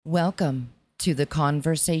Welcome to the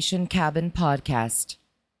Conversation Cabin podcast.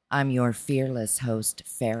 I'm your fearless host,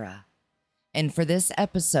 Farah. And for this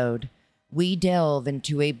episode, we delve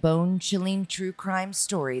into a bone-chilling true crime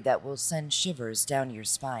story that will send shivers down your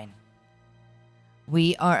spine.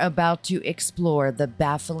 We are about to explore the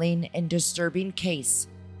baffling and disturbing case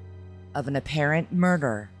of an apparent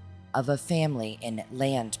murder of a family in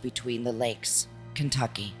Land Between the Lakes,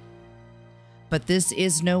 Kentucky. But this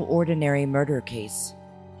is no ordinary murder case.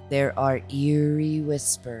 There are eerie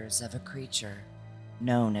whispers of a creature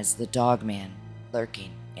known as the Dogman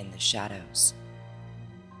lurking in the shadows.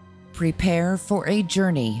 Prepare for a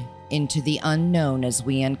journey into the unknown as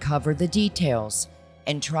we uncover the details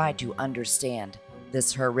and try to understand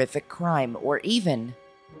this horrific crime, or even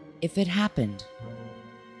if it happened.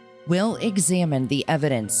 We'll examine the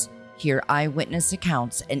evidence, hear eyewitness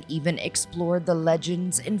accounts, and even explore the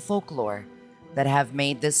legends and folklore that have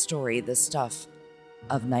made this story the stuff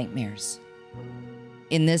of nightmares.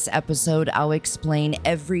 In this episode, I'll explain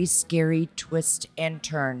every scary twist and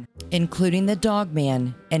turn, including the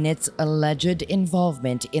Dogman and its alleged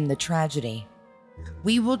involvement in the tragedy.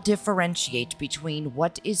 We will differentiate between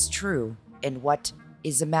what is true and what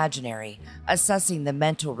is imaginary, assessing the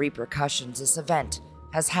mental repercussions this event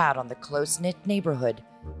has had on the close-knit neighborhood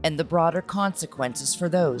and the broader consequences for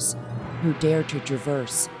those who dare to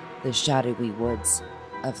traverse the shadowy woods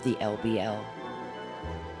of the LBL.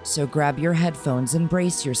 So grab your headphones and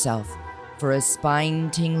brace yourself for a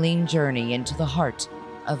spine-tingling journey into the heart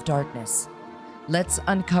of darkness. Let's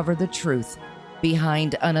uncover the truth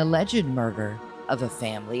behind an alleged murder of a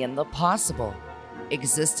family and the possible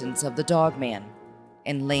existence of the Dogman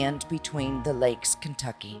in Land Between the Lakes,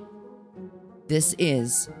 Kentucky. This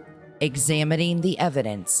is Examining the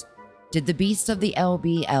Evidence. Did the beast of the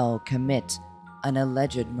LBL commit an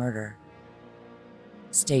alleged murder?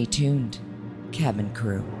 Stay tuned, cabin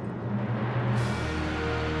crew.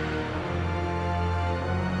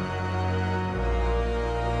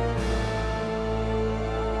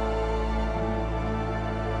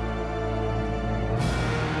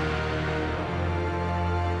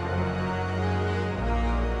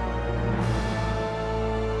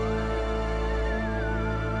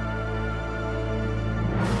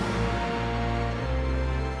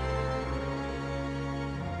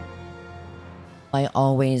 I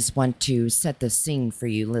always want to set the scene for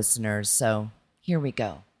you listeners, so here we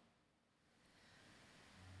go.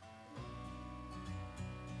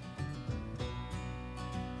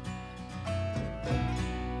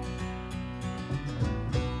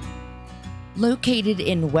 Located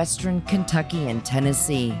in western Kentucky and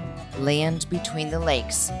Tennessee, Land Between the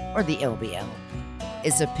Lakes, or the LBL,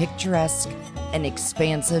 is a picturesque and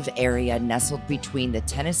expansive area nestled between the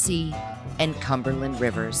Tennessee and Cumberland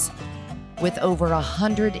rivers. With over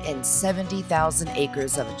 170,000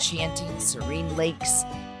 acres of enchanting, serene lakes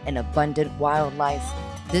and abundant wildlife,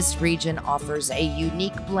 this region offers a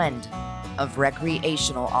unique blend of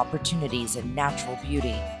recreational opportunities and natural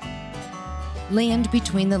beauty. Land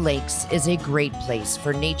Between the Lakes is a great place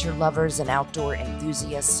for nature lovers and outdoor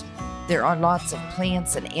enthusiasts. There are lots of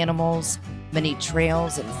plants and animals, many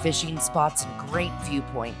trails and fishing spots, and great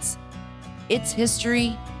viewpoints. Its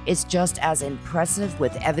history is just as impressive,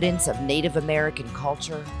 with evidence of Native American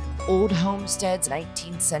culture, old homesteads,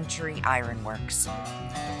 19th century ironworks.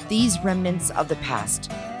 These remnants of the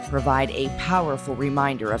past provide a powerful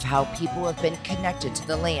reminder of how people have been connected to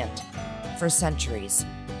the land for centuries.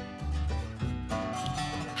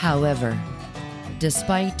 However,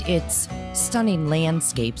 despite its stunning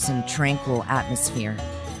landscapes and tranquil atmosphere,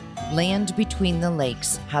 Land Between the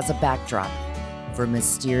Lakes has a backdrop for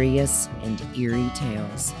mysterious and eerie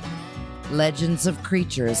tales. Legends of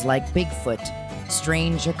creatures like Bigfoot,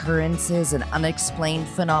 strange occurrences, and unexplained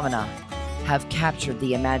phenomena have captured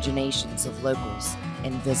the imaginations of locals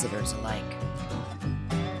and visitors alike.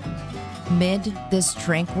 Mid this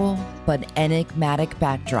tranquil but enigmatic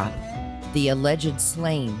backdrop, the alleged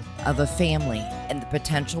slaying of a family and the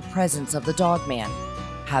potential presence of the Dogman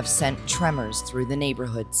have sent tremors through the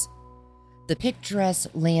neighborhoods. The picturesque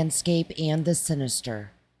landscape and the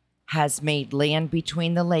sinister has made Land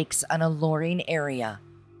Between the Lakes an alluring area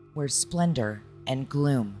where splendor and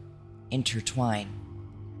gloom intertwine.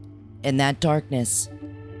 In that darkness,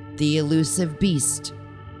 the elusive beast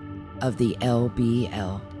of the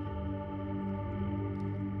LBL.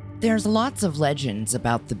 There's lots of legends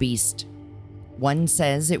about the beast. One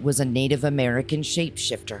says it was a Native American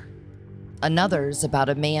shapeshifter. Another's about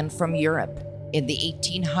a man from Europe in the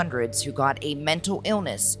 1800s who got a mental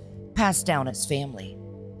illness passed down his family,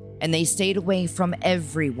 and they stayed away from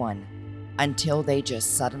everyone until they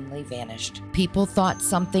just suddenly vanished. People thought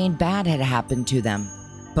something bad had happened to them,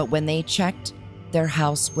 But when they checked, their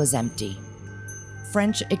house was empty.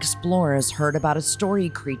 French explorers heard about a story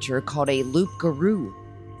creature called a loup-garou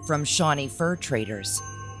from Shawnee fur traders.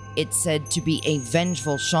 It's said to be a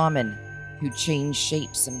vengeful shaman who changed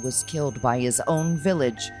shapes and was killed by his own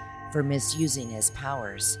village for misusing his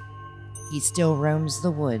powers. He still roams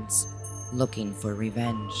the woods looking for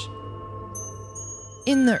revenge.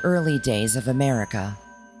 In the early days of America,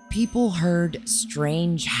 people heard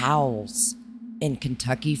strange howls. In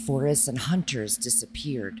Kentucky forests, and hunters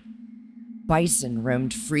disappeared. Bison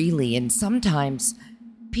roamed freely, and sometimes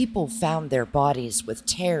people found their bodies with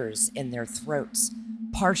tears in their throats,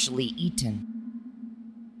 partially eaten.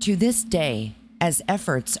 To this day, as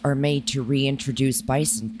efforts are made to reintroduce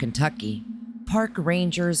bison in Kentucky, park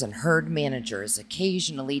rangers and herd managers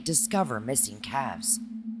occasionally discover missing calves.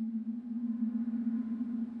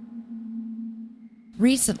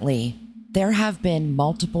 Recently, there have been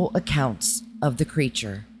multiple accounts of the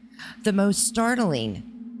creature. The most startling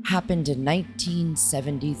happened in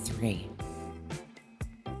 1973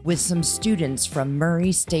 with some students from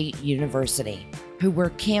Murray State University who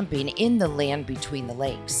were camping in the land between the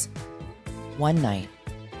lakes. One night,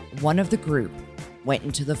 one of the group went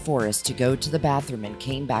into the forest to go to the bathroom and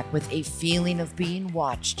came back with a feeling of being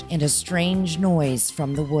watched and a strange noise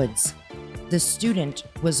from the woods. The student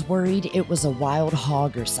was worried it was a wild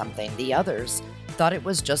hog or something. The others thought it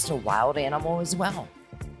was just a wild animal as well.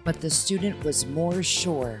 But the student was more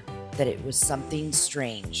sure that it was something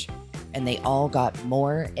strange, and they all got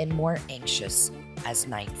more and more anxious as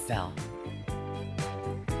night fell.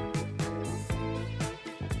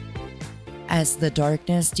 As the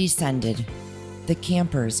darkness descended, the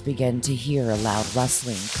campers began to hear a loud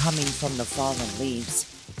rustling coming from the fallen leaves.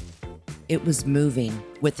 It was moving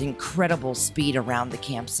with incredible speed around the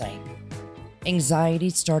campsite. Anxiety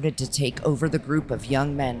started to take over the group of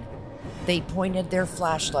young men. They pointed their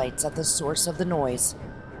flashlights at the source of the noise,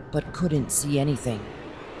 but couldn't see anything.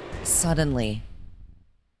 Suddenly,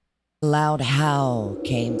 a loud howl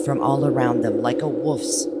came from all around them like a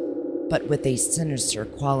wolf's, but with a sinister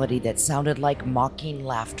quality that sounded like mocking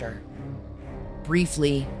laughter.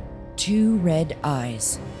 Briefly, 2 red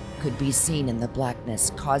eyes could be seen in the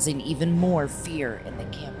blackness, causing even more fear in the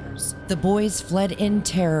campers. The boys fled in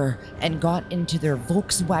terror and got into their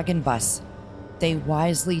Volkswagen bus. They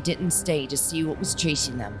wisely didn't stay to see what was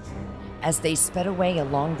chasing them. As they sped away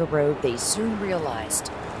along the road, they soon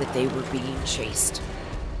realized that they were being chased.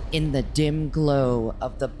 In the dim glow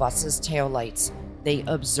of the bus's taillights, they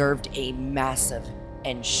observed a massive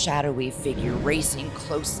and shadowy figure racing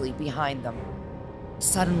closely behind them.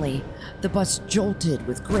 Suddenly, the bus jolted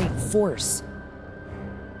with great force.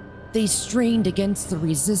 They strained against the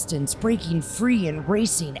resistance, breaking free and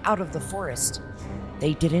racing out of the forest.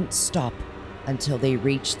 They didn't stop until they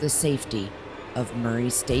reached the safety of Murray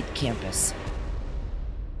State campus.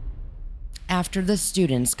 After the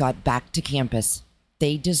students got back to campus,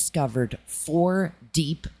 they discovered 4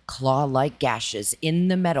 deep claw-like gashes in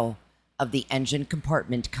the metal of the engine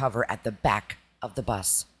compartment cover at the back of the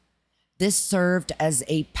bus. This served as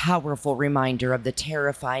a powerful reminder of the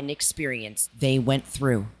terrifying experience they went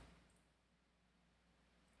through.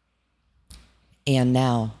 And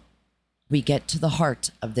now, we get to the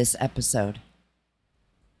heart of this episode.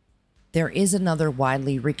 There is another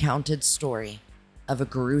widely recounted story of a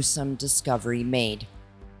gruesome discovery made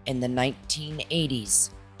in the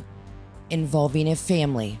 1980s involving a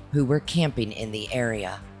family who were camping in the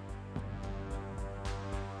area.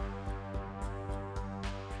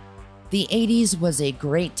 The 80s was a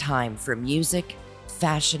great time for music,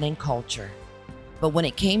 fashion, and culture. But when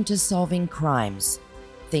it came to solving crimes,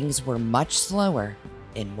 things were much slower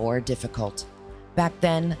and more difficult. Back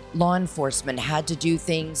then, law enforcement had to do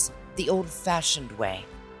things the old-fashioned way.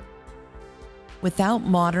 Without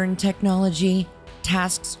modern technology,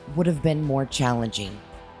 tasks would have been more challenging.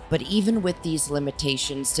 But even with these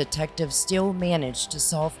limitations, detectives still managed to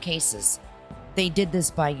solve cases. They did this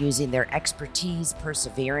by using their expertise,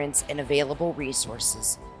 perseverance, and available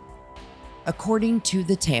resources. According to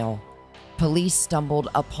the tale, police stumbled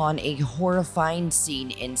upon a horrifying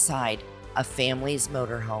scene inside a family's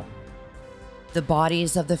motorhome. The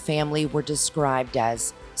bodies of the family were described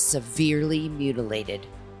as severely mutilated,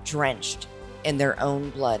 drenched in their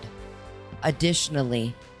own blood.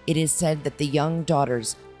 Additionally, it is said that the young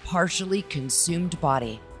daughter's partially consumed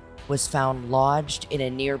body was found lodged in a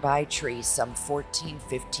nearby tree some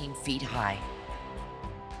 14-15 feet high.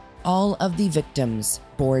 All of the victims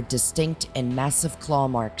bore distinct and massive claw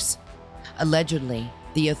marks. Allegedly,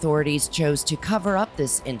 the authorities chose to cover up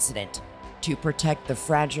this incident to protect the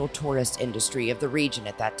fragile tourist industry of the region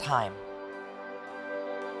at that time.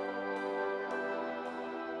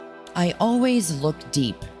 I always look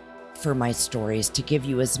deep for my stories to give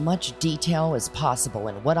you as much detail as possible,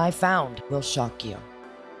 and what I found will shock you.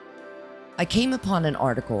 I came upon an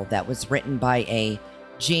article that was written by a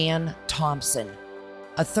Jan Thompson,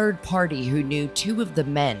 a third party who knew two of the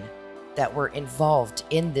men that were involved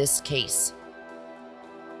in this case.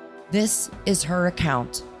 This is her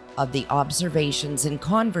account of the observations and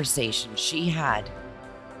conversations she had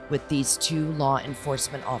with these two law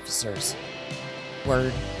enforcement officers,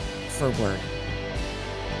 word for word.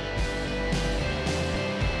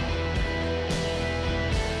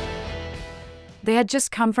 They had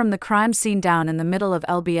just come from the crime scene down in the middle of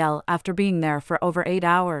LBL after being there for over 8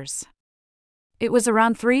 hours. It was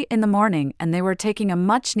around 3 in the morning and they were taking a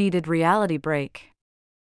much-needed reality break.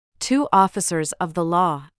 Two officers of the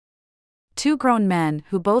law. Two grown men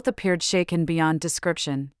who both appeared shaken beyond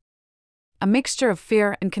description. A mixture of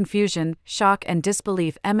fear and confusion, shock and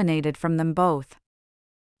disbelief emanated from them both.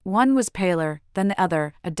 One was paler than the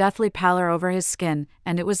other, a deathly pallor over his skin,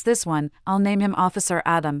 and it was this one, I'll name him Officer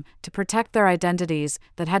Adam, to protect their identities,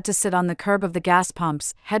 that had to sit on the curb of the gas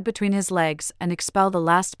pumps, head between his legs, and expel the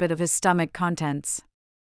last bit of his stomach contents.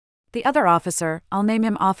 The other officer, I'll name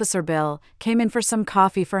him Officer Bill, came in for some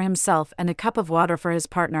coffee for himself and a cup of water for his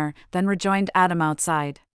partner, then rejoined Adam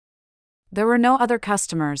outside. There were no other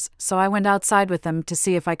customers, so I went outside with them to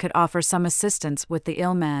see if I could offer some assistance with the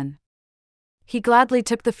ill man. He gladly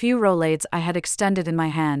took the few rollades I had extended in my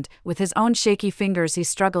hand. With his own shaky fingers he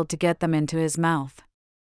struggled to get them into his mouth.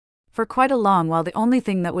 For quite a long while the only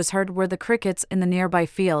thing that was heard were the crickets in the nearby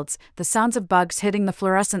fields, the sounds of bugs hitting the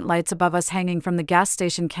fluorescent lights above us hanging from the gas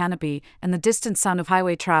station canopy, and the distant sound of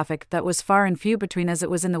highway traffic that was far and few between as it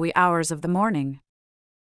was in the wee hours of the morning.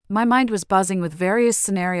 My mind was buzzing with various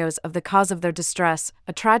scenarios of the cause of their distress: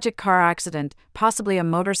 a tragic car accident, possibly a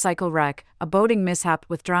motorcycle wreck, a boating mishap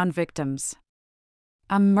with drowned victims.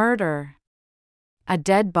 A murder. A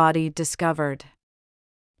dead body discovered.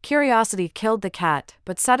 Curiosity killed the cat,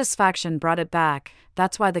 but satisfaction brought it back.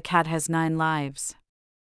 That's why the cat has 9 lives.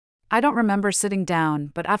 I don't remember sitting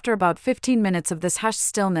down, but after about 15 minutes of this hushed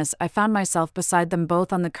stillness I found myself beside them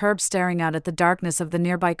both on the curb staring out at the darkness of the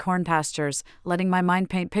nearby corn pastures, letting my mind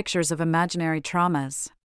paint pictures of imaginary traumas.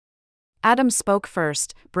 Adam spoke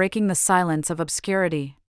first, breaking the silence of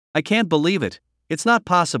obscurity. I can't believe it. It's not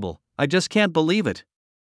possible. I just can't believe it.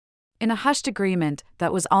 In a hushed agreement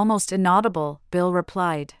that was almost inaudible, Bill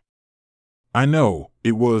replied. I know,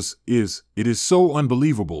 it is so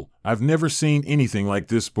unbelievable. I've never seen anything like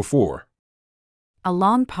this before. A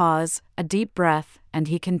long pause, a deep breath, and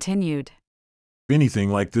he continued. Anything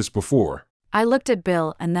like this before. I looked at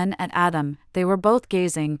Bill and then at Adam. They were both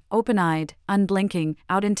gazing, open-eyed, unblinking,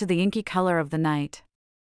 out into the inky color of the night.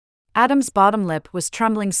 Adam's bottom lip was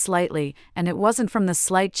trembling slightly, and it wasn't from the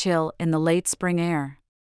slight chill in the late spring air.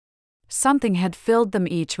 Something had filled them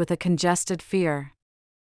each with a congested fear.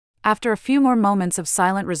 After a few more moments of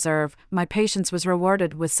silent reserve, my patience was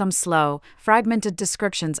rewarded with some slow, fragmented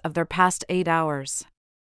descriptions of their past 8 hours.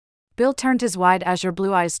 Bill turned his wide azure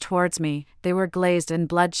blue eyes towards me. They were glazed and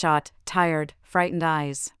bloodshot, tired, frightened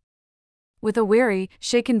eyes. With a weary,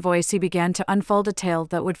 shaken voice he began to unfold a tale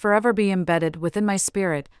that would forever be embedded within my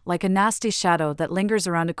spirit, like a nasty shadow that lingers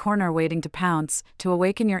around a corner waiting to pounce, to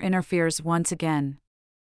awaken your inner fears once again.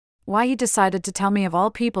 Why he decided to tell me of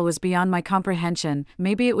all people was beyond my comprehension.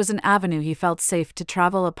 Maybe it was an avenue he felt safe to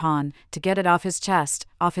travel upon, to get it off his chest,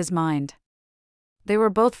 off his mind. They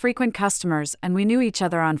were both frequent customers and we knew each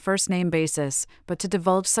other on first-name basis, but to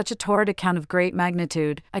divulge such a torrid account of great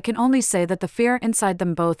magnitude, I can only say that the fear inside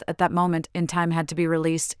them both at that moment in time had to be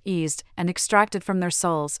released, eased, and extracted from their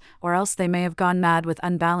souls, or else they may have gone mad with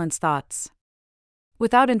unbalanced thoughts.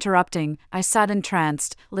 Without interrupting, I sat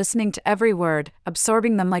entranced, listening to every word,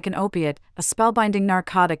 absorbing them like an opiate, a spellbinding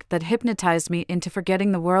narcotic that hypnotized me into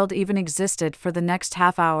forgetting the world even existed for the next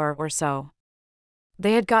half hour or so.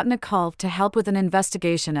 They had gotten a call to help with an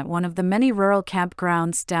investigation at one of the many rural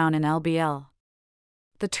campgrounds down in LBL.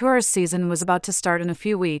 The tourist season was about to start in a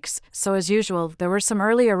few weeks, so as usual, there were some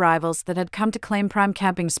early arrivals that had come to claim prime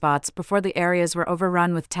camping spots before the areas were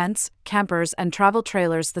overrun with tents, campers, and travel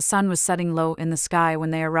trailers. The sun was setting low in the sky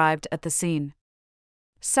when they arrived at the scene.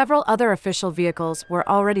 Several other official vehicles were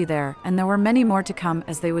already there, and there were many more to come,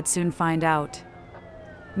 as they would soon find out.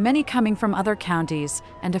 Many coming from other counties,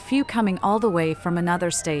 and a few coming all the way from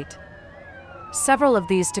another state. Several of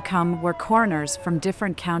these to come were coroners from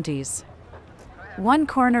different counties. One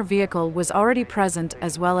coroner vehicle was already present,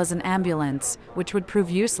 as well as an ambulance, which would prove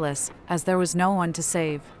useless, as there was no one to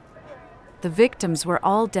save. The victims were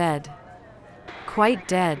all dead. Quite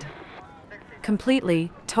dead.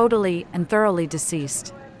 Completely, totally, and thoroughly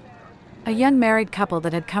deceased. A young married couple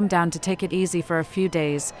that had come down to take it easy for a few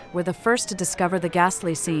days were the first to discover the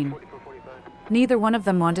ghastly scene. Neither one of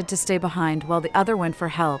them wanted to stay behind while the other went for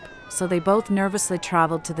help, so they both nervously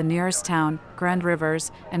traveled to the nearest town, Grand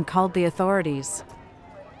Rivers, and called the authorities.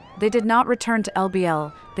 They did not return to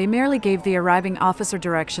LBL, they merely gave the arriving officer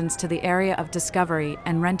directions to the area of discovery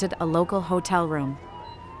and rented a local hotel room.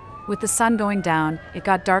 With the sun going down, it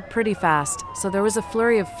got dark pretty fast, so there was a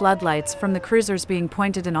flurry of floodlights from the cruisers being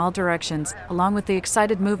pointed in all directions, along with the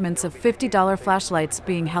excited movements of $50 flashlights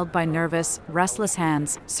being held by nervous, restless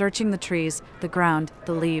hands, searching the trees, the ground,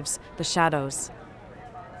 the leaves, the shadows.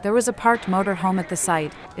 There was a parked motor home at the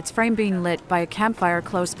site, its frame being lit by a campfire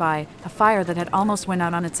close by, a fire that had almost went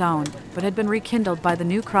out on its own, but had been rekindled by the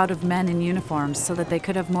new crowd of men in uniforms so that they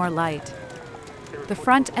could have more light. The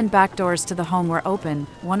front and back doors to the home were open,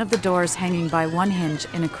 one of the doors hanging by one hinge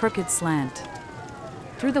in a crooked slant.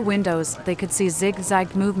 Through the windows, they could see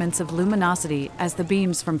zigzagged movements of luminosity as the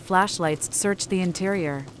beams from flashlights searched the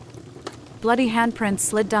interior. Bloody handprints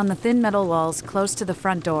slid down the thin metal walls close to the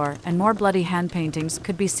front door, and more bloody hand paintings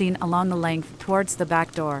could be seen along the length towards the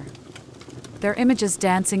back door. Their images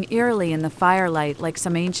dancing eerily in the firelight like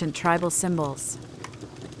some ancient tribal symbols.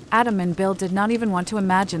 Adam and Bill did not even want to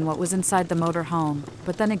imagine what was inside the motor home,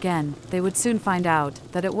 but then again, they would soon find out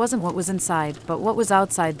that it wasn't what was inside, but what was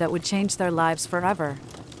outside that would change their lives forever.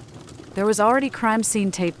 There was already crime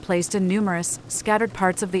scene tape placed in numerous, scattered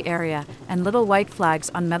parts of the area, and little white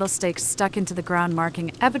flags on metal stakes stuck into the ground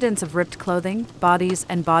marking evidence of ripped clothing, bodies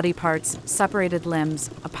and body parts, separated limbs,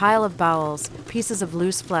 a pile of bowels, pieces of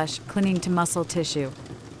loose flesh clinging to muscle tissue.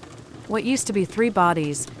 What used to be 3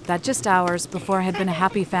 bodies, that just hours before had been a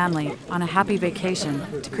happy family, on a happy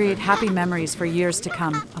vacation, to create happy memories for years to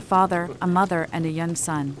come, a father, a mother, and a young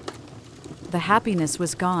son. The happiness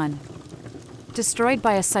was gone. Destroyed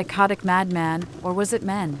by a psychotic madman, or was it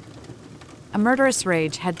men? A murderous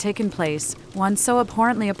rage had taken place, one so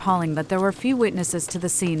abhorrently appalling that there were few witnesses to the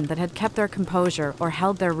scene that had kept their composure or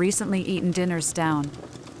held their recently eaten dinners down.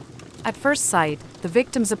 At first sight, the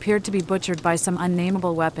victims appeared to be butchered by some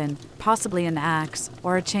unnameable weapon, possibly an axe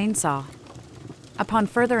or a chainsaw. Upon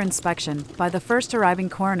further inspection, by the first arriving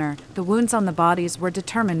coroner, the wounds on the bodies were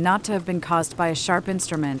determined not to have been caused by a sharp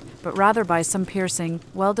instrument, but rather by some piercing,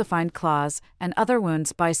 well-defined claws, and other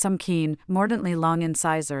wounds by some keen, mordantly long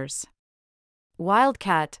incisors.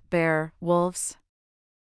 Wildcat, bear, wolves?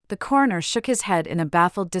 The coroner shook his head in a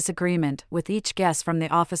baffled disagreement with each guess from the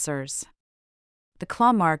officers. The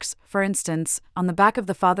claw marks, for instance, on the back of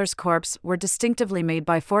the father's corpse were distinctively made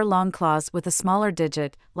by 4 long claws with a smaller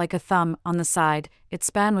digit, like a thumb, on the side. Its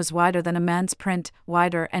span was wider than a man's print,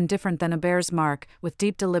 wider and different than a bear's mark, with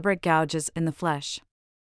deep deliberate gouges in the flesh.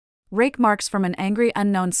 Rake marks from an angry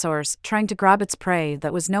unknown source trying to grab its prey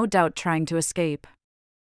that was no doubt trying to escape.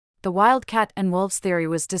 The wildcat and wolves theory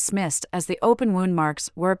was dismissed as the open wound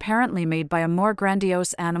marks were apparently made by a more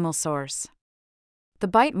grandiose animal source. The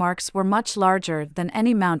bite marks were much larger than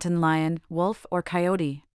any mountain lion, wolf, or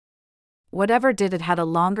coyote. Whatever did it had a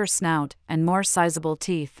longer snout and more sizable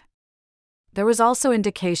teeth. There was also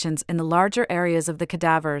indications in the larger areas of the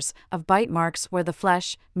cadavers of bite marks where the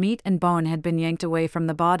flesh, meat and bone had been yanked away from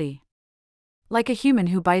the body. Like a human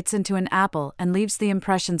who bites into an apple and leaves the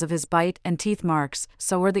impressions of his bite and teeth marks,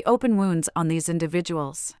 so were the open wounds on these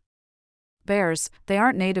individuals. Bears, they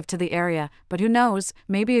aren't native to the area, but who knows,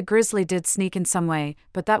 maybe a grizzly did sneak in some way,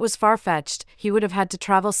 but that was far-fetched. He would have had to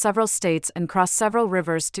travel several states and cross several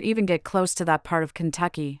rivers to even get close to that part of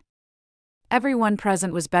Kentucky. Everyone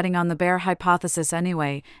present was betting on the bear hypothesis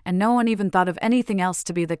anyway, and no one even thought of anything else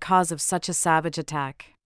to be the cause of such a savage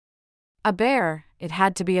attack. A bear, it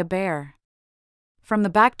had to be a bear. From the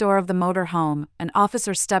back door of the motor home, an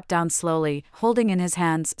officer stepped down slowly, holding in his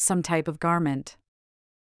hands some type of garment.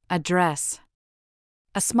 A dress.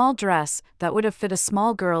 A small dress that would have fit a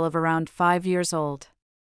small girl of around 5 years old.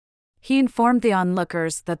 He informed the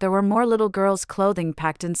onlookers that there were more little girls' clothing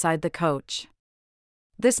packed inside the coach.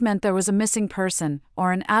 This meant there was a missing person,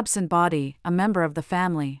 or an absent body, a member of the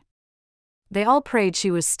family. They all prayed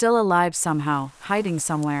she was still alive somehow, hiding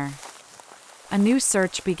somewhere. A new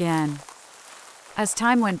search began. As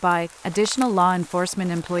time went by, additional law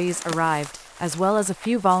enforcement employees arrived, as well as a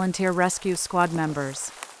few volunteer rescue squad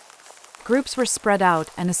members. Groups were spread out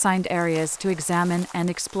and assigned areas to examine and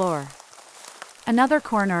explore. Another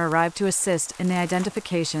coroner arrived to assist in the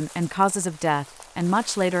identification and causes of death, and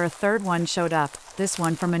much later a third one showed up, this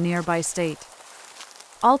one from a nearby state.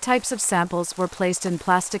 All types of samples were placed in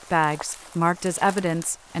plastic bags, marked as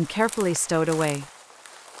evidence, and carefully stowed away.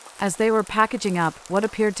 As they were packaging up what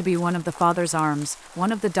appeared to be one of the father's arms,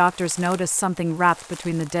 one of the doctors noticed something wrapped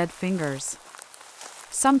between the dead fingers.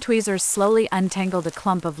 Some tweezers slowly untangled a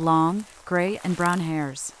clump of long, gray and brown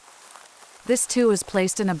hairs. This too was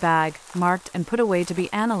placed in a bag, marked and put away to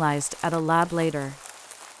be analyzed at a lab later.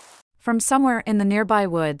 From somewhere in the nearby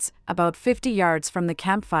woods, about 50 yards from the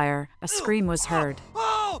campfire, a scream was heard.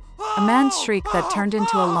 A man's shriek that turned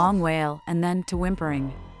into a long wail and then to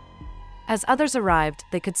whimpering. As others arrived,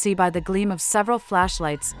 they could see by the gleam of several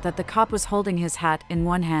flashlights that the cop was holding his hat in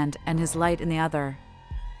one hand and his light in the other.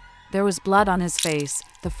 There was blood on his face,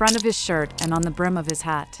 the front of his shirt, and on the brim of his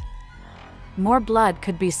hat. More blood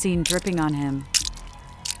could be seen dripping on him.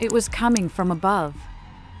 It was coming from above.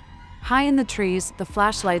 High in the trees, the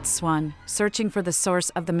flashlights swung, searching for the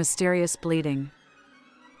source of the mysterious bleeding.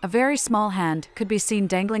 A very small hand could be seen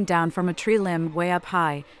dangling down from a tree limb way up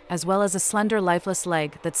high, as well as a slender, lifeless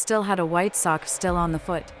leg that still had a white sock still on the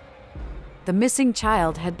foot. The missing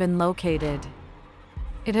child had been located.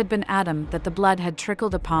 It had been Adam that the blood had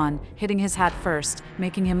trickled upon, hitting his hat first,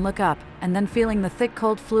 making him look up, and then feeling the thick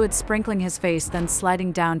cold fluid sprinkling his face, then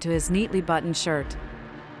sliding down to his neatly buttoned shirt.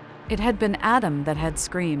 It had been Adam that had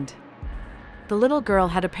screamed. The little girl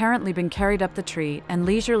had apparently been carried up the tree and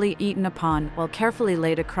leisurely eaten upon while carefully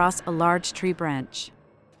laid across a large tree branch.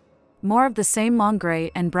 More of the same long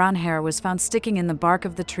gray and brown hair was found sticking in the bark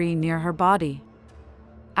of the tree near her body.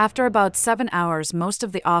 After about 7 hours, most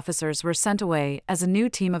of the officers were sent away as a new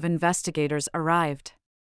team of investigators arrived.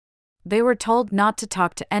 They were told not to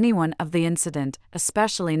talk to anyone of the incident,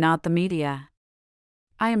 especially not the media.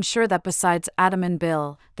 I am sure that besides Adam and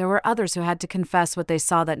Bill, there were others who had to confess what they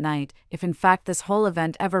saw that night, if in fact this whole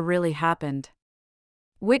event ever really happened.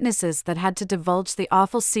 Witnesses that had to divulge the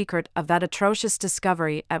awful secret of that atrocious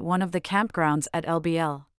discovery at one of the campgrounds at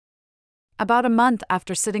LBL. About a month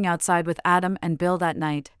after sitting outside with Adam and Bill that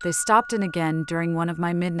night, they stopped in again during one of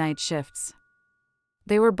my midnight shifts.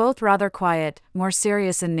 They were both rather quiet, more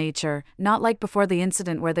serious in nature, not like before the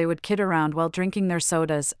incident where they would kid around while drinking their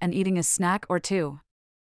sodas and eating a snack or two.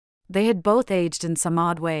 They had both aged in some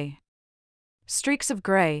odd way. Streaks of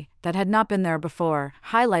gray, that had not been there before,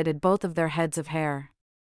 highlighted both of their heads of hair.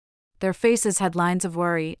 Their faces had lines of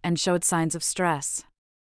worry and showed signs of stress.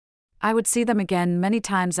 I would see them again many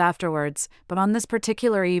times afterwards, but on this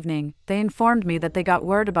particular evening, they informed me that they got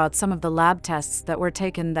word about some of the lab tests that were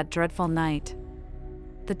taken that dreadful night.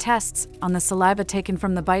 The tests, on the saliva taken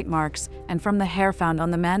from the bite marks, and from the hair found on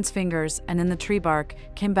the man's fingers and in the tree bark,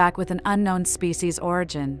 came back with an unknown species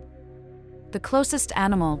origin. The closest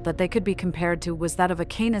animal that they could be compared to was that of a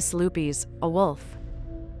Canis lupus, a wolf.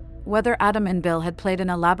 Whether Adam and Bill had played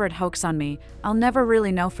an elaborate hoax on me, I'll never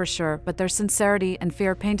really know for sure, but their sincerity and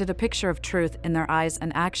fear painted a picture of truth in their eyes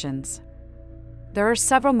and actions. There are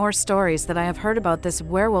several more stories that I have heard about this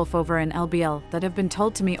werewolf over in LBL that have been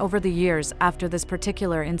told to me over the years after this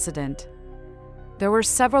particular incident. There were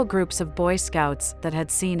several groups of Boy Scouts that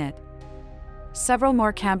had seen it. Several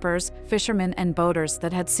more campers, fishermen and boaters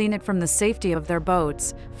that had seen it from the safety of their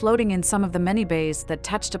boats, floating in some of the many bays that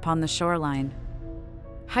touched upon the shoreline.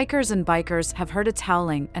 Hikers and bikers have heard its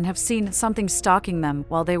howling and have seen something stalking them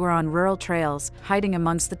while they were on rural trails, hiding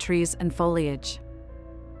amongst the trees and foliage.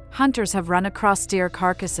 Hunters have run across deer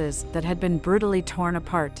carcasses that had been brutally torn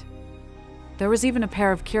apart. There was even a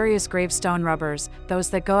pair of curious gravestone rubbers,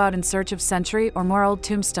 those that go out in search of century or more old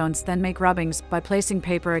tombstones, then make rubbings by placing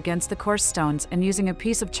paper against the coarse stones and using a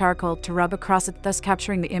piece of charcoal to rub across it, thus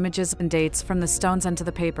capturing the images and dates from the stones onto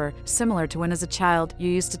the paper, similar to when as a child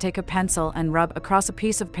you used to take a pencil and rub across a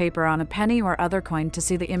piece of paper on a penny or other coin to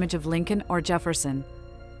see the image of Lincoln or Jefferson.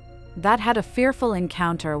 That had a fearful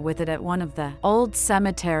encounter with it at one of the old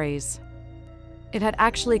cemeteries. It had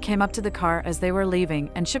actually came up to the car as they were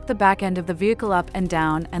leaving and shook the back end of the vehicle up and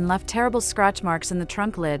down and left terrible scratch marks in the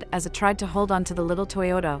trunk lid as it tried to hold onto the little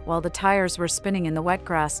Toyota while the tires were spinning in the wet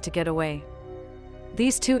grass to get away.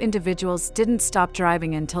 These two individuals didn't stop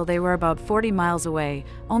driving until they were about 40 miles away,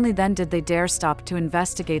 only then did they dare stop to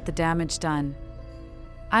investigate the damage done.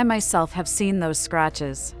 I myself have seen those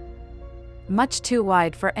scratches. Much too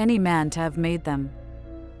wide for any man to have made them.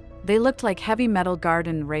 They looked like heavy metal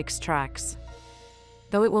garden rakes tracks.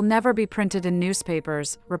 Though it will never be printed in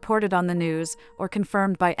newspapers, reported on the news, or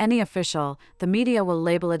confirmed by any official, the media will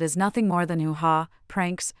label it as nothing more than hoo-ha,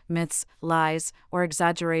 pranks, myths, lies, or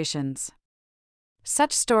exaggerations.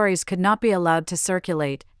 Such stories could not be allowed to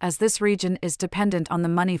circulate, as this region is dependent on the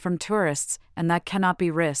money from tourists, and that cannot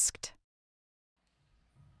be risked.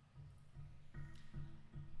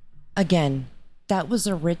 Again, that was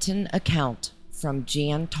a written account from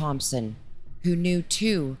Jan Thompson, who knew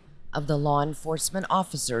two of the law enforcement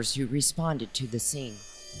officers who responded to the scene.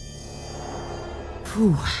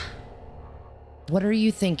 Whew. What are you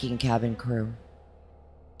thinking, cabin crew?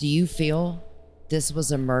 Do you feel this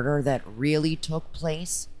was a murder that really took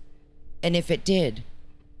place? And if it did,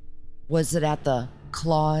 was it at the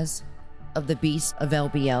claws of the beast of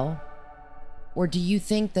LBL? Or do you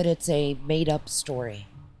think that it's a made-up story?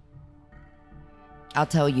 I'll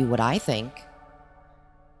tell you what I think.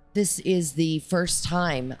 This is the first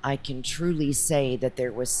time I can truly say that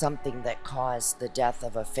there was something that caused the death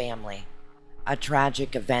of a family, a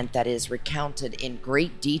tragic event that is recounted in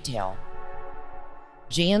great detail.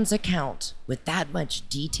 Jan's account, with that much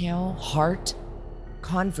detail, heart,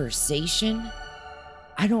 conversation,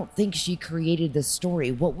 I don't think she created the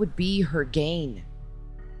story. What would be her gain?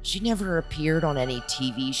 She never appeared on any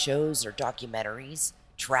TV shows or documentaries,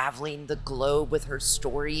 traveling the globe with her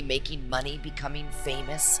story, making money, becoming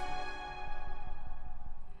famous.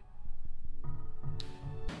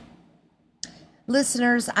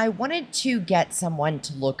 Listeners, I wanted to get someone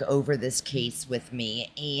to look over this case with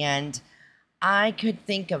me, and I could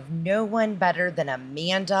think of no one better than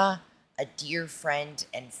Amanda, a dear friend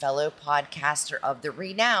and fellow podcaster of the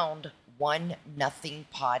renowned One Nothing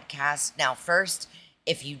podcast. Now, first,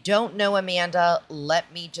 if you don't know Amanda,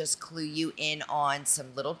 let me just clue you in on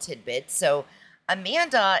some little tidbits. So,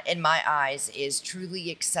 Amanda, in my eyes, is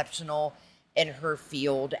truly exceptional in her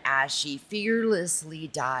field as she fearlessly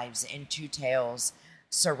dives into tales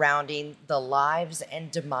surrounding the lives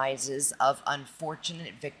and demises of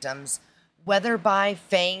unfortunate victims, whether by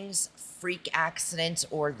fangs, freak accidents,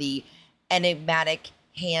 or the enigmatic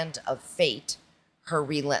hand of fate. Her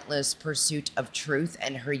relentless pursuit of truth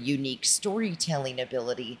and her unique storytelling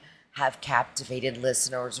ability have captivated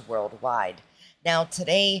listeners worldwide. Now,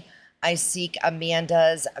 today, I seek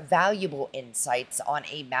Amanda's valuable insights on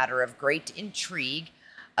a matter of great intrigue,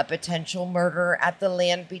 a potential murder at the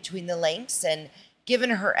land between the lakes, and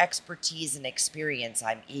given her expertise and experience,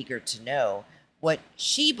 I'm eager to know what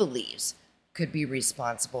she believes could be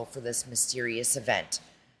responsible for this mysterious event.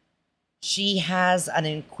 She has an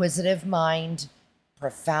inquisitive mind,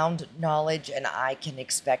 profound knowledge, and I can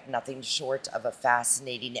expect nothing short of a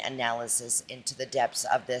fascinating analysis into the depths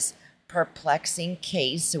of this perplexing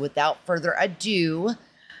case. So without further ado,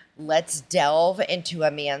 let's delve into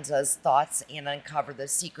Amanda's thoughts and uncover the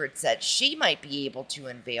secrets that she might be able to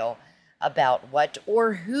unveil about what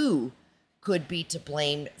or who could be to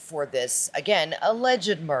blame for this, again,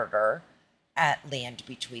 alleged murder at land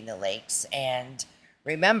between the lakes. And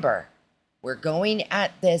remember, we're going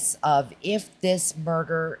at this of if this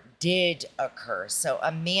murder did occur. So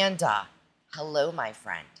Amanda, hello, my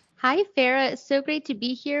friend. Hi, Farah. It's so great to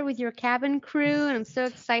be here with your cabin crew, and I'm so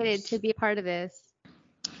excited to be a part of this.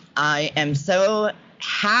 I am so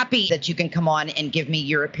happy that you can come on and give me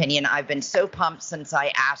your opinion. I've been so pumped since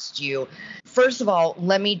I asked you. First of all,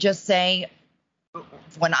 let me just say,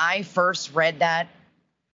 when I first read that,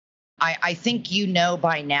 I think you know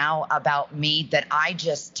by now about me that I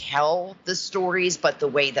just tell the stories, but the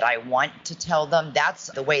way that I want to tell them, that's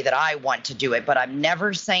the way that I want to do it. But I'm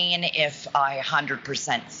never saying if I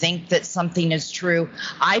 100% think that something is true.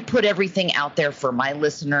 I put everything out there for my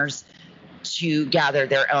listeners to gather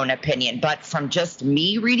their own opinion. But from just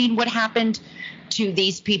me reading what happened to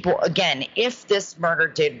these people, again, if this murder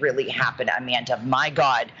did really happen, Amanda, my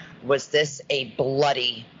God, was this a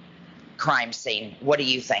bloody crime scene? What do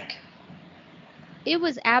you think? It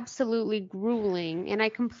was absolutely grueling, and I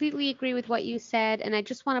completely agree with what you said. And I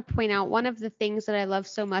just want to point out one of the things that I love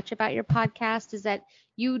so much about your podcast is that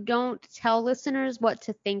you don't tell listeners what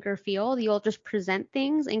to think or feel. You'll just present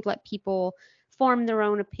things and let people form their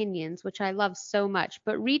own opinions, which I love so much.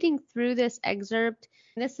 But reading through this excerpt,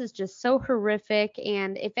 this is just so horrific.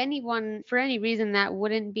 And if anyone, for any reason, that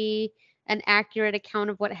wouldn't be an accurate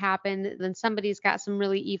account of what happened, then somebody's got some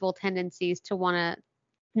really evil tendencies to want to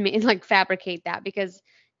like fabricate that, because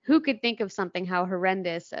who could think of something how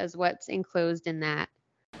horrendous as what's enclosed in that?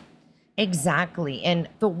 Exactly. And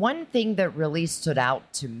the one thing that really stood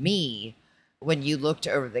out to me when you looked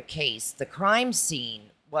over the case, the crime scene,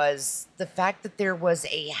 was the fact that there was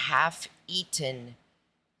a half-eaten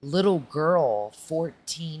little girl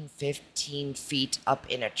 14, 15 feet up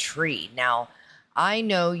in a tree. Now, I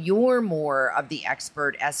know you're more of the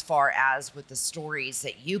expert as far as with the stories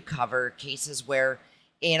that you cover, cases where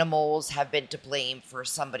animals have been to blame for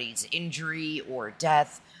somebody's injury or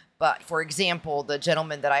death. But for example, the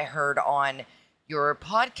gentleman that I heard on your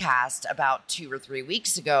podcast about 2 or 3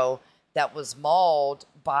 weeks ago that was mauled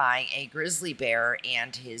by a grizzly bear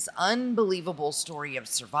and his unbelievable story of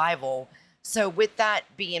survival. So with that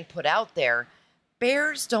being put out there,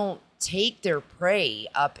 bears don't take their prey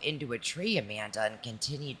up into a tree, Amanda, and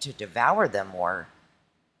continue to devour them, or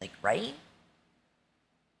like, right?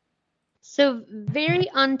 So very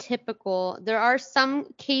untypical. There are some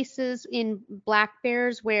cases in black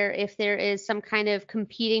bears where if there is some kind of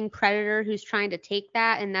competing predator who's trying to take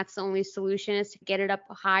that and that's the only solution is to get it up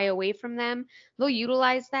high away from them, they'll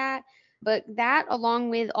utilize that. But that,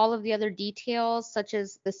 along with all of the other details, such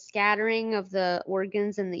as the scattering of the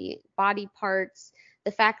organs and the body parts,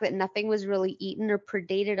 the fact that nothing was really eaten or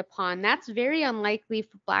predated upon, that's very unlikely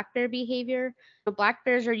for black bear behavior. Black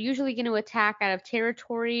bears are usually going to attack out of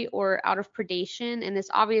territory or out of predation, and this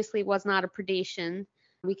obviously was not a predation.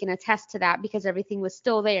 We can attest to that because everything was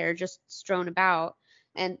still there, just strewn about.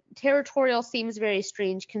 And territorial seems very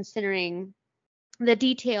strange considering the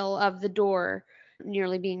detail of the door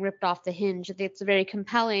nearly being ripped off the hinge. It's very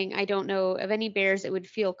compelling. I don't know of any bears that would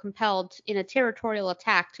feel compelled in a territorial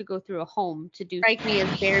attack to go through a home to do strike me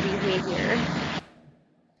as bear behavior.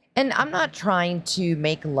 And I'm not trying to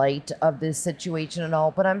make light of this situation at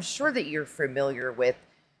all, but I'm sure that you're familiar with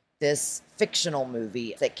this fictional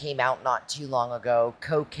movie that came out not too long ago,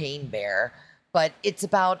 Cocaine Bear. But it's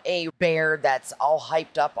about a bear that's all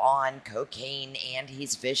hyped up on cocaine and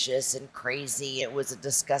he's vicious and crazy. It was a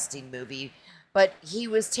disgusting movie, but he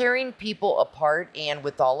was tearing people apart. And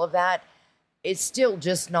with all of that, it's still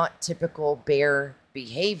just not typical bear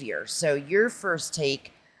behavior. So, your first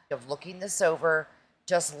take of looking this over,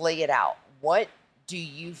 just lay it out. What do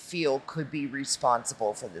you feel could be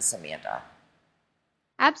responsible for this, Amanda?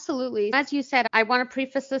 Absolutely. As you said, I want to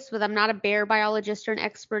preface this with I'm not a bear biologist or an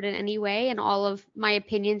expert in any way, and all of my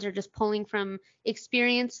opinions are just pulling from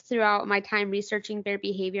experience throughout my time researching bear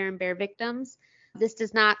behavior and bear victims. This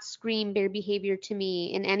does not scream bear behavior to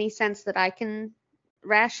me in any sense that I can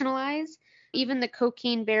rationalize. Even the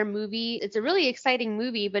Cocaine Bear movie, it's a really exciting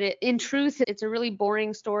movie, but in truth, it's a really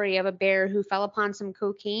boring story of a bear who fell upon some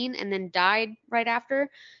cocaine and then died right after.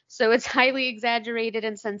 So it's highly exaggerated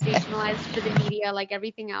and sensationalized for the media, like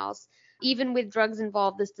everything else. Even with drugs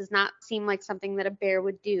involved, this does not seem like something that a bear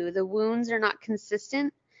would do. The wounds are not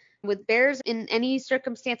consistent. With bears, in any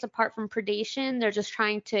circumstance apart from predation, they're just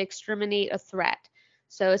trying to exterminate a threat.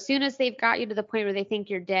 So as soon as they've got you to the point where they think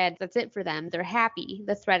you're dead, that's it for them. They're happy.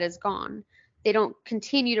 The threat is gone. They don't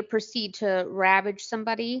continue to proceed to ravage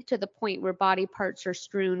somebody to the point where body parts are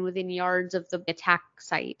strewn within yards of the attack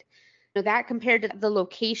site. Now, that compared to the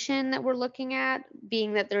location that we're looking at,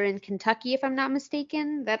 being that they're in Kentucky, if I'm not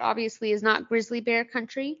mistaken, that obviously is not grizzly bear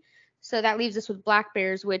country. So that leaves us with black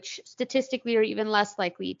bears, which statistically are even less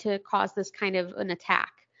likely to cause this kind of an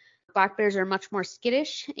attack. Black bears are much more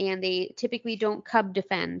skittish and they typically don't cub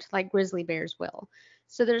defend like grizzly bears will.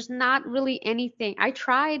 So there's not really anything. I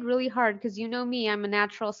tried really hard because you know me, I'm a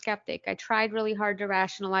natural skeptic. I tried really hard to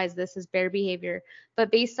rationalize this as bear behavior.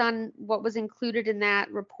 But based on what was included in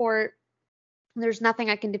that report, there's nothing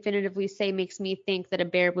I can definitively say makes me think that a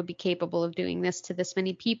bear would be capable of doing this to this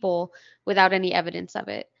many people without any evidence of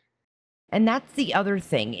it. And that's the other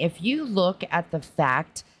thing. If you look at the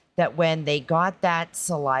fact that when they got that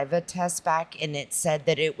saliva test back and it said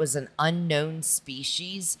that it was an unknown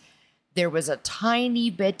species, there was a tiny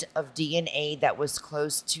bit of DNA that was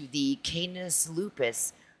close to the Canis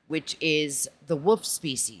lupus, which is the wolf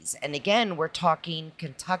species. And again, we're talking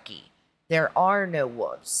Kentucky. There are no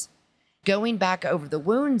wolves. Going back over the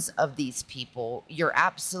wounds of these people, you're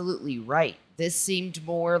absolutely right. This seemed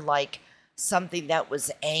more like something that was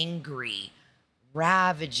angry,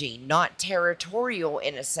 ravaging, not territorial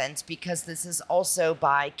in a sense, because this is also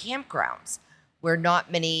by campgrounds where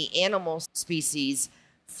not many animal species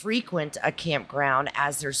frequent a campground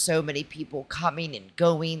as there's so many people coming and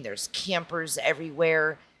going. There's campers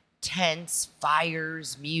everywhere, tents,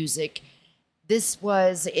 fires, music. This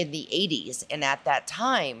was in the 80s, and at that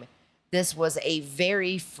time, this was a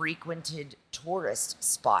very frequented tourist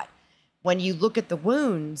spot. When you look at the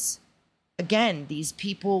wounds, again, these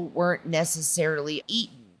people weren't necessarily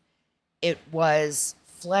eaten. It was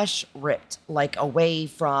flesh ripped, like away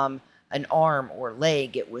from an arm or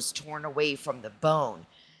leg. It was torn away from the bone.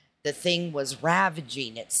 The thing was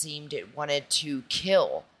ravaging. It seemed it wanted to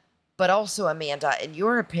kill. But also, Amanda, in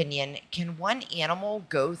your opinion, can one animal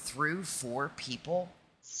go through 4 people?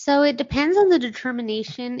 So it depends on the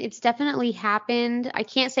determination. It's definitely happened. I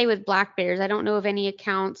can't say with black bears. I don't know of any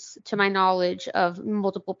accounts, to my knowledge, of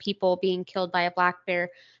multiple people being killed by a black bear.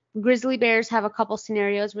 Grizzly bears have a couple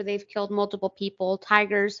scenarios where they've killed multiple people.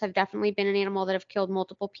 Tigers have definitely been an animal that have killed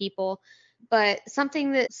multiple people. But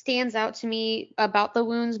something that stands out to me about the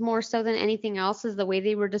wounds more so than anything else is the way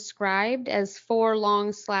they were described as 4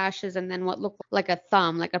 long slashes and then what looked like a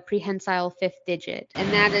thumb, like a prehensile fifth digit.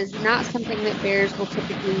 And that is not something that bears will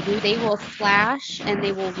typically do. They will slash and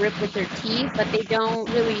they will rip with their teeth, but they don't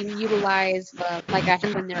really utilize like a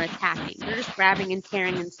hand when they're attacking. They're just grabbing and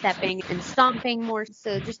tearing and stepping and stomping more.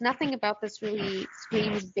 So just nothing about this really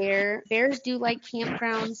screams bear. Bears do like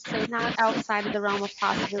campgrounds, so not outside of the realm of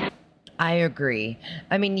possibility. I agree.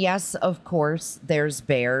 I mean, yes, of course, there's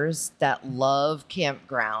bears that love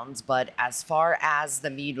campgrounds, but as far as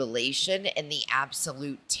the mutilation and the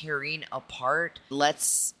absolute tearing apart,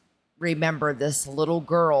 let's remember this little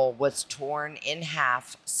girl was torn in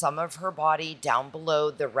half, some of her body down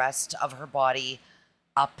below, the rest of her body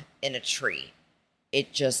up in a tree.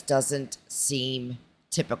 It just doesn't seem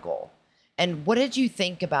typical. And what did you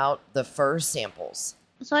think about the fur samples?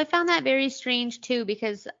 So I found that very strange too,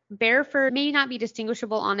 because bear fur may not be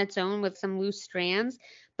distinguishable on its own with some loose strands,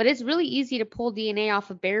 but it's really easy to pull DNA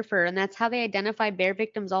off of bear fur, and that's how they identify bear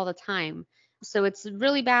victims all the time. So it's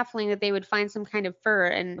really baffling that they would find some kind of fur,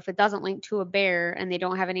 and if it doesn't link to a bear and they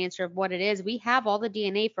don't have an answer of what it is, we have all the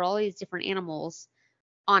DNA for all these different animals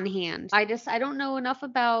on hand. I don't know enough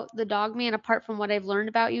about the dog man apart from what I've learned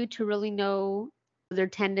about you to really know their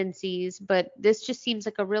tendencies, but this just seems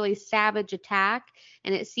like a really savage attack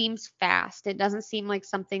and it seems fast. It doesn't seem like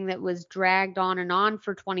something that was dragged on and on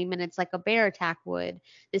for 20 minutes like a bear attack would.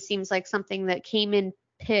 This seems like something that came in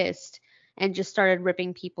pissed and just started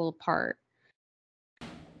ripping people apart.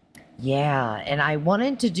 Yeah, and I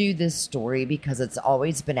wanted to do this story because it's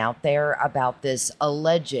always been out there about this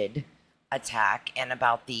alleged attack and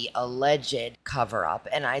about the alleged cover up.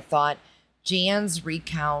 And I thought Jan's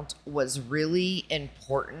recount was really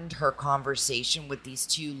important. Her conversation with these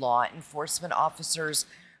two law enforcement officers.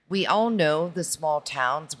 We all know the small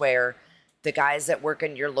towns where the guys that work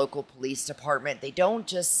in your local police department, they don't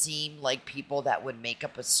just seem like people that would make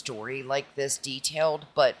up a story like this detailed,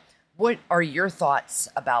 but what are your thoughts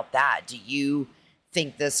about that? Do you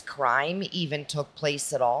think this crime even took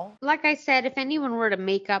place at all? Like I said, if anyone were to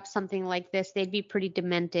make up something like this, they'd be pretty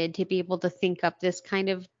demented to be able to think up this kind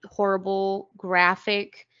of horrible,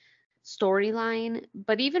 graphic storyline.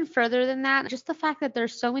 But even further than that, just the fact that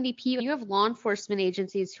there's so many people, you have law enforcement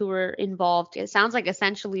agencies who are involved. It sounds like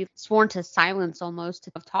essentially sworn to silence almost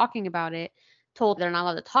of talking about it, told they're not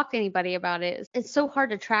allowed to talk to anybody about it. It's so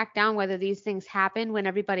hard to track down whether these things happen when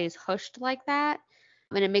everybody's hushed like that.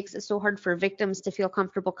 And it makes it so hard for victims to feel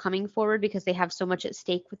comfortable coming forward because they have so much at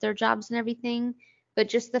stake with their jobs and everything. But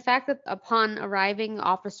just the fact that upon arriving,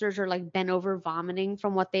 officers are like bent over vomiting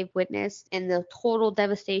from what they've witnessed and the total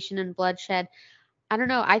devastation and bloodshed. I don't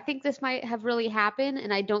know. I think this might have really happened,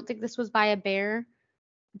 and I don't think this was by a bear,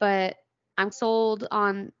 but I'm sold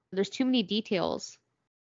on there's too many details.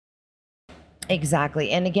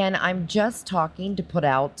 Exactly. And again, I'm just talking to put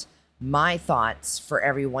out my thoughts for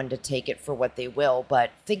everyone to take it for what they will, but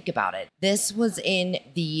think about it. This was in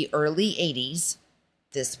the early 80s.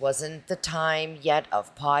 This wasn't the time yet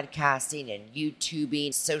of podcasting and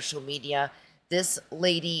YouTubing, social media. This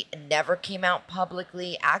lady never came out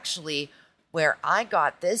publicly. Actually, where I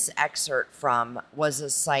got this excerpt from was a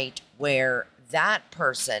site where that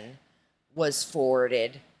person was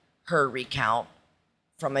forwarded her recount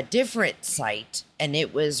from a different site, and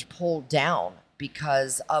it was pulled down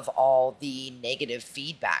because of all the negative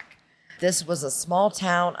feedback. This was a small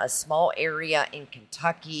town, a small area in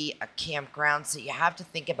Kentucky, a campground, so you have to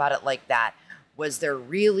think about it like that. Was there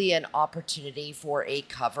really an opportunity for a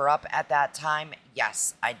cover-up at that time?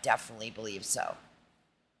 Yes, I definitely believe so.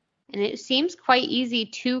 And it seems quite easy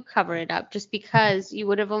to cover it up just because you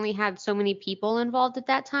would have only had so many people involved at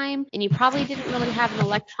that time, and you probably didn't really have an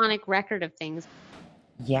electronic record of things.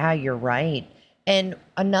 Yeah, you're right. And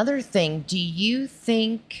another thing, do you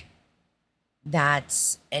think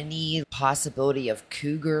that any possibility of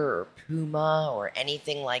cougar or puma or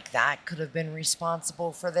anything like that could have been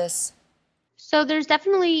responsible for this? So there's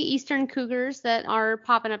definitely eastern cougars that are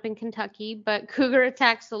popping up in Kentucky, but cougar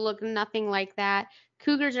attacks will look nothing like that.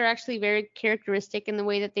 Cougars are actually very characteristic in the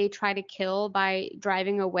way that they try to kill by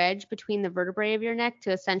driving a wedge between the vertebrae of your neck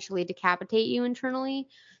to essentially decapitate you internally.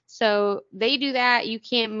 So they do that. You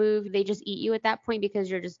can't move. They just eat you at that point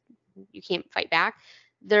because you can't fight back.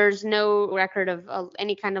 There's no record of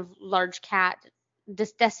any kind of large cat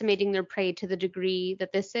just decimating their prey to the degree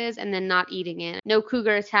that this is and then not eating it. No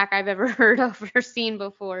cougar attack I've ever heard of or seen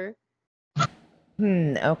before.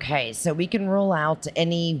 Okay, so we can rule out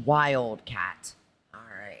any wild cat. All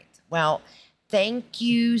right. Well, Thank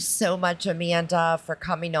you so much, Amanda, for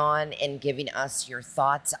coming on and giving us your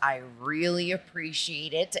thoughts. I really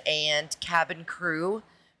appreciate it. And Cabin Crew,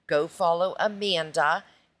 go follow Amanda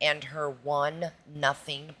and her One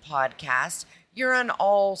Nothing podcast. You're on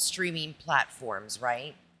all streaming platforms,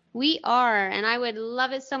 right? We are, and I would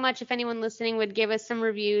love it so much if anyone listening would give us some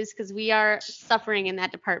reviews because we are suffering in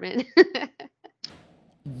that department.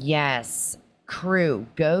 Yes. Crew,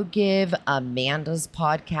 go give Amanda's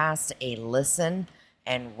podcast a listen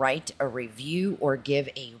and write a review or give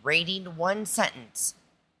a rating. One sentence.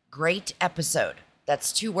 Great episode.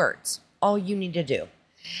 That's 2 words. All you need to do.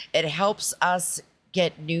 It helps us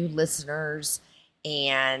get new listeners.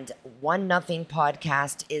 And One Nothing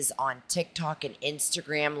podcast is on TikTok and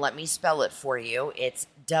Instagram. Let me spell it for you. It's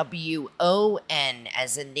WON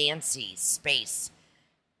as in Nancy, space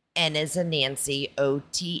N as in Nancy,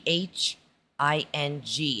 OTHING.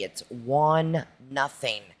 It's One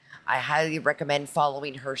Nothing. I highly recommend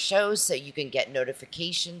following her show so you can get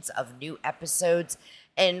notifications of new episodes.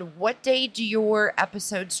 And what day do your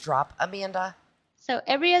episodes drop, Amanda? So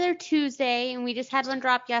every other Tuesday, and we just had one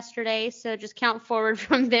drop yesterday, so just count forward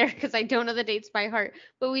from there because I don't know the dates by heart.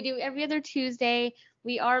 But we do every other Tuesday.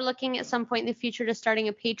 We are looking at some point in the future to starting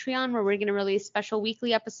a Patreon where we're going to release special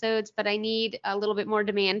weekly episodes, but I need a little bit more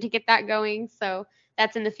demand to get that going, so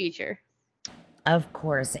that's in the future. Of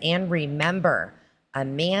course. And remember,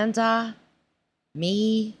 Amanda,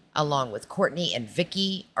 me, along with Courtney and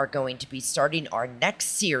Vicky, are going to be starting our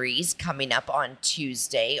next series coming up on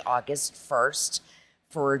Tuesday, August 1st,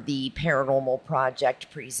 for the Paranormal Project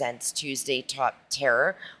Presents Tuesday Top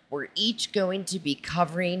Terror. We're each going to be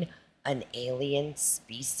covering an alien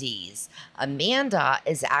species. Amanda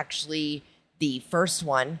is actually the first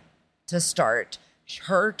one to start.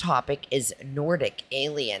 Her topic is Nordic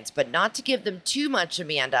aliens, but not to give them too much,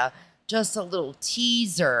 Amanda, just a little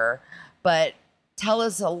teaser. But tell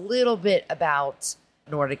us a little bit about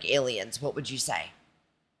Nordic aliens. What would you say?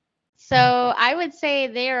 So I would say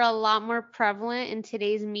they are a lot more prevalent in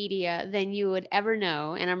today's media than you would ever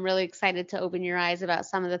know. And I'm really excited to open your eyes about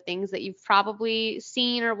some of the things that you've probably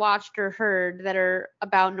seen or watched or heard that are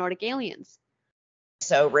about Nordic aliens.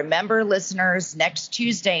 So remember, listeners, next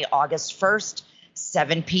Tuesday, August 1st,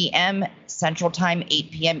 7 p.m. Central Time,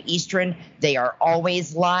 8 p.m. Eastern. They are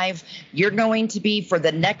always live. You're going to be for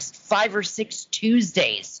the next 5 or 6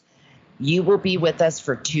 Tuesdays. You will be with us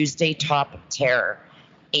for Tuesday Top Terror,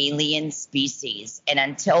 alien species. And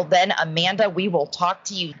until then, Amanda, we will talk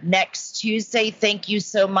to you next Tuesday. Thank you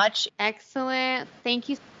so much. Excellent. Thank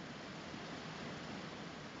you.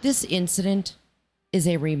 This incident is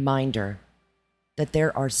a reminder that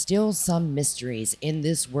there are still some mysteries in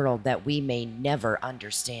this world that we may never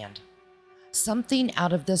understand. Something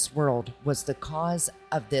out of this world was the cause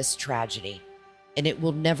of this tragedy, and it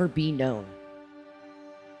will never be known.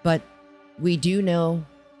 But we do know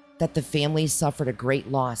that the family suffered a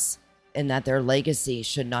great loss and that their legacy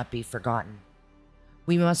should not be forgotten.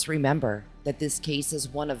 We must remember that this case is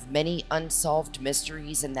one of many unsolved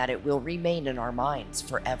mysteries and that it will remain in our minds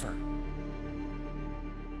forever.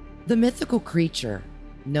 The mythical creature,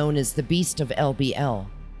 known as the Beast of LBL,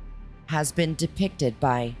 has been depicted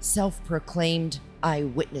by self-proclaimed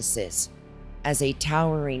eyewitnesses as a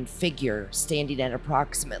towering figure standing at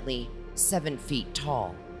approximately 7 feet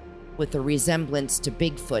tall, with a resemblance to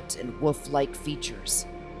Bigfoot and wolf-like features.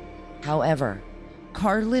 However,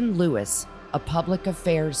 Carlin Lewis, a public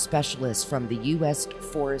affairs specialist from the U.S.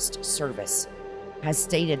 Forest Service, has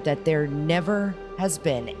stated that there never has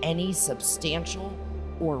been any substantial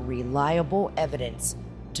or reliable evidence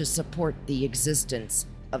to support the existence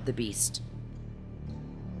of the beast.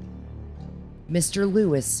 Mr.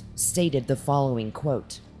 Lewis stated the following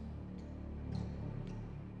quote,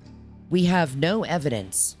 "We have no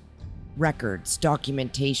evidence, records,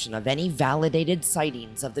 documentation of any validated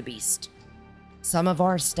sightings of the beast. Some of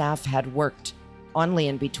our staff had worked on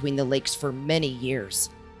land between the lakes for many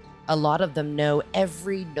years. A lot of them know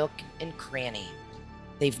every nook and cranny.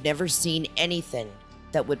 They've never seen anything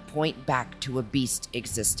that would point back to a beast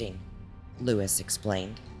existing," Lewis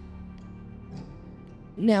explained.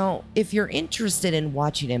 Now, if you're interested in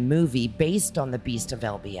watching a movie based on the Beast of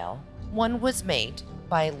LBL, one was made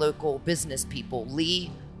by local business people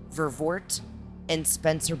Lee Vervoort and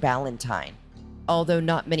Spencer Ballantyne, although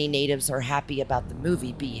not many natives are happy about the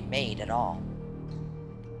movie being made at all.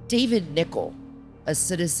 David Nickel, a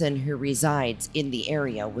citizen who resides in the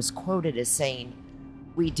area, was quoted as saying,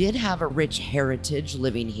 "We did have a rich heritage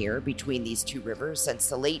living here between these two rivers since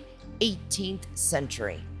the late 18th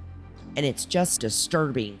century, and it's just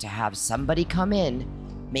disturbing to have somebody come in,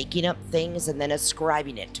 making up things and then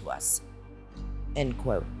ascribing it to us." End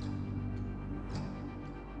quote.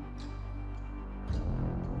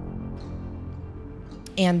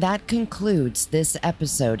 And that concludes this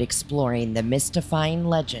episode exploring the mystifying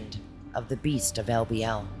legend of the Beast of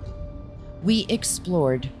LBL. We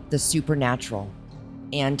explored the supernatural,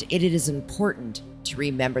 and it is important to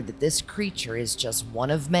remember that this creature is just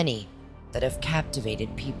one of many that have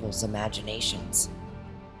captivated people's imaginations.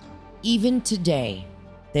 Even today,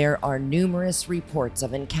 there are numerous reports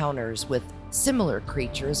of encounters with similar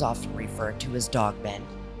creatures, often referred to as dogmen,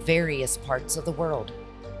 various parts of the world.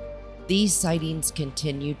 These sightings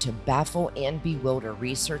continue to baffle and bewilder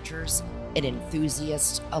researchers and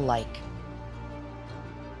enthusiasts alike.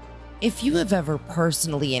 If you have ever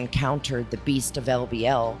personally encountered the Beast of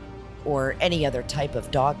LBL or any other type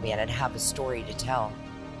of dogman and have a story to tell,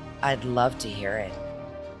 I'd love to hear it.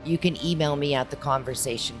 You can email me at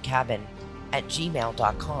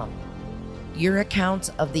theconversationcabin@gmail.com. Your account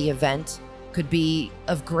of the event could be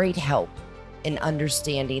of great help in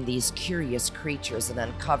understanding these curious creatures and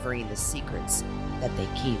uncovering the secrets that they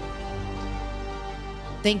keep.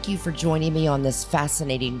 Thank you for joining me on this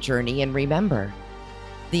fascinating journey, and remember,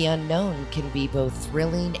 the unknown can be both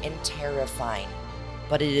thrilling and terrifying,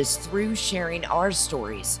 but it is through sharing our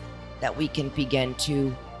stories that we can begin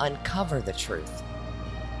to uncover the truth.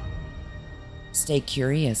 Stay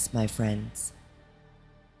curious, my friends.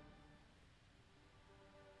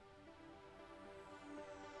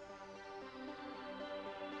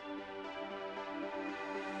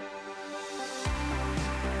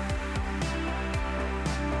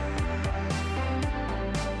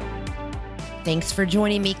 Thanks for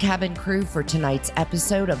joining me, Cabin Crew, for tonight's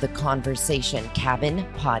episode of the Conversation Cabin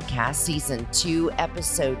Podcast, Season 2,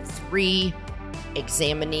 Episode 3,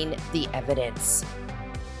 Examining the Evidence.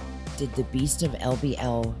 Did the Beast of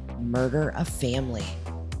LBL murder a family?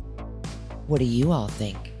 What do you all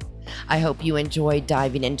think? I hope you enjoyed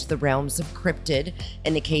diving into the realms of cryptid,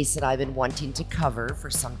 in the case that I've been wanting to cover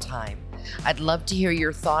for some time. I'd love to hear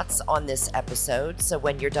your thoughts on this episode, so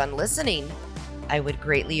when you're done listening, I would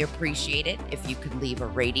greatly appreciate it if you could leave a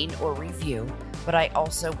rating or review, but I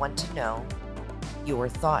also want to know your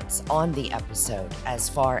thoughts on the episode as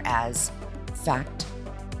far as fact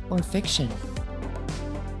or fiction.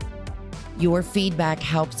 Your feedback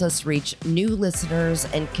helps us reach new listeners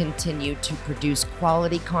and continue to produce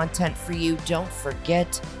quality content for you. Don't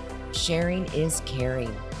forget, sharing is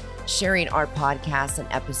caring. Sharing our podcasts and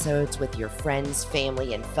episodes with your friends,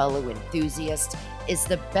 family, and fellow enthusiasts is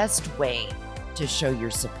the best way to show your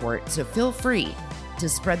support, so feel free to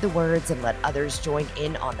spread the words and let others join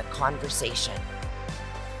in on the conversation.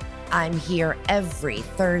 I'm here every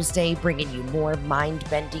Thursday bringing you more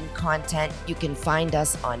mind-bending content. You can find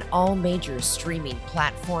us on all major streaming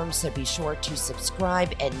platforms, so be sure to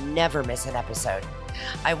subscribe and never miss an episode.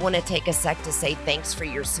 I want to take a sec to say thanks for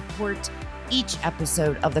your support. Each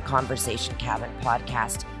episode of the Conversation Cabin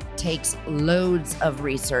podcast takes loads of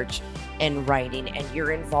research and writing, and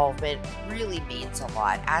your involvement really means a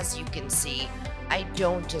lot. As you can see, I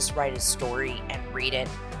don't just write a story and read it.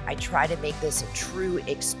 I try to make this a true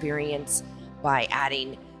experience by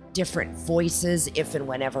adding different voices if and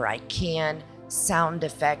whenever I can, sound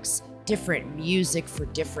effects, different music for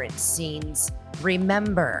different scenes.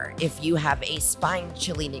 Remember, if you have a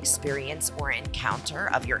spine-chilling experience or encounter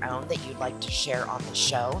of your own that you'd like to share on the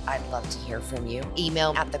show, I'd love to hear from you.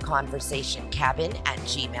 Email at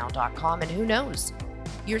theconversationcabin@gmail.com, and who knows,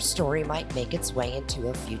 your story might make its way into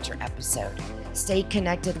a future episode. Stay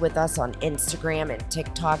connected with us on Instagram and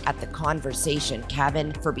TikTok at The Conversation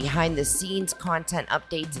Cabin for behind-the-scenes content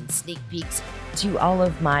updates and sneak peeks. To all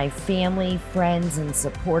of my family, friends, and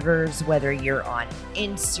supporters, whether you're on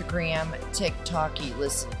Instagram, TikTok, you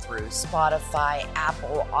listen through Spotify,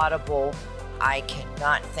 Apple, Audible, I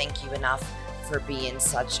cannot thank you enough for being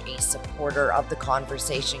such a supporter of The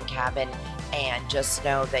Conversation Cabin. And just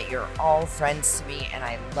know that you're all friends to me and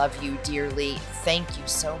I love you dearly. Thank you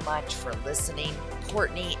so much for listening.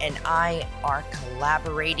 Courtney and I are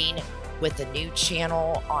collaborating with a new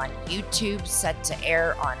channel on YouTube set to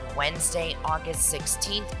air on Wednesday, August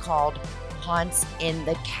 16th called Haunts in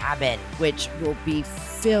the Cabin, which will be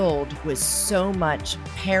filled with so much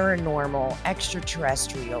paranormal,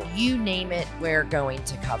 extraterrestrial, you name it, we're going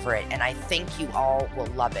to cover it. And I think you all will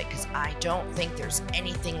love it because I don't think there's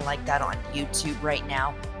anything like that on YouTube right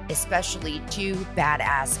now, especially two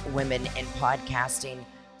badass women in podcasting.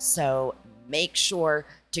 So make sure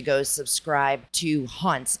to go subscribe to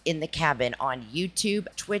Haunts in the Cabin on YouTube,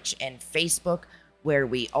 Twitch, and Facebook, where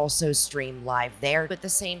we also stream live there at the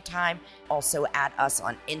same time. also at us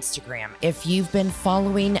on Instagram. If you've been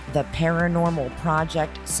following the Paranormal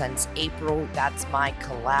Project since April, that's my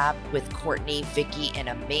collab with Courtney, Vicky, and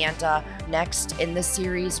Amanda. Next in the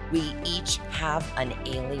series, we each have an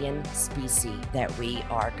alien species that we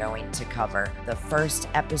are going to cover. The first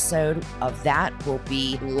episode of that will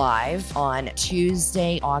be live on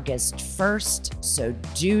Tuesday, August 1st. So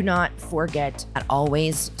do not forget, it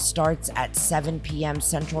always starts at 7 p.m.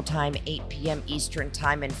 Central Time, 8 p.m. Eastern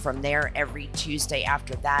Time. And from there, every Tuesday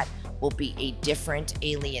after that will be a different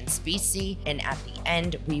alien species. And at the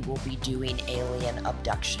end, we will be doing alien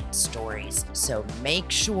abduction stories. So make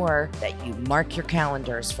sure that you mark your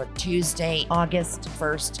calendars for Tuesday, August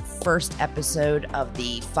 1st, first episode of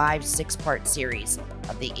the 5-6-part series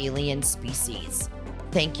of the alien species.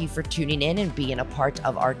 Thank you for tuning in and being a part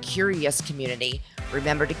of our curious community.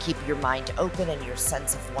 Remember to keep your mind open and your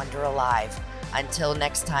sense of wonder alive. Until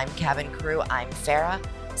next time, Cabin Crew, I'm Farah,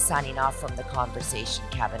 signing off from the Conversation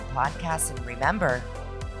Cabin podcast. And remember,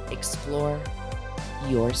 explore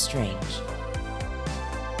your strange.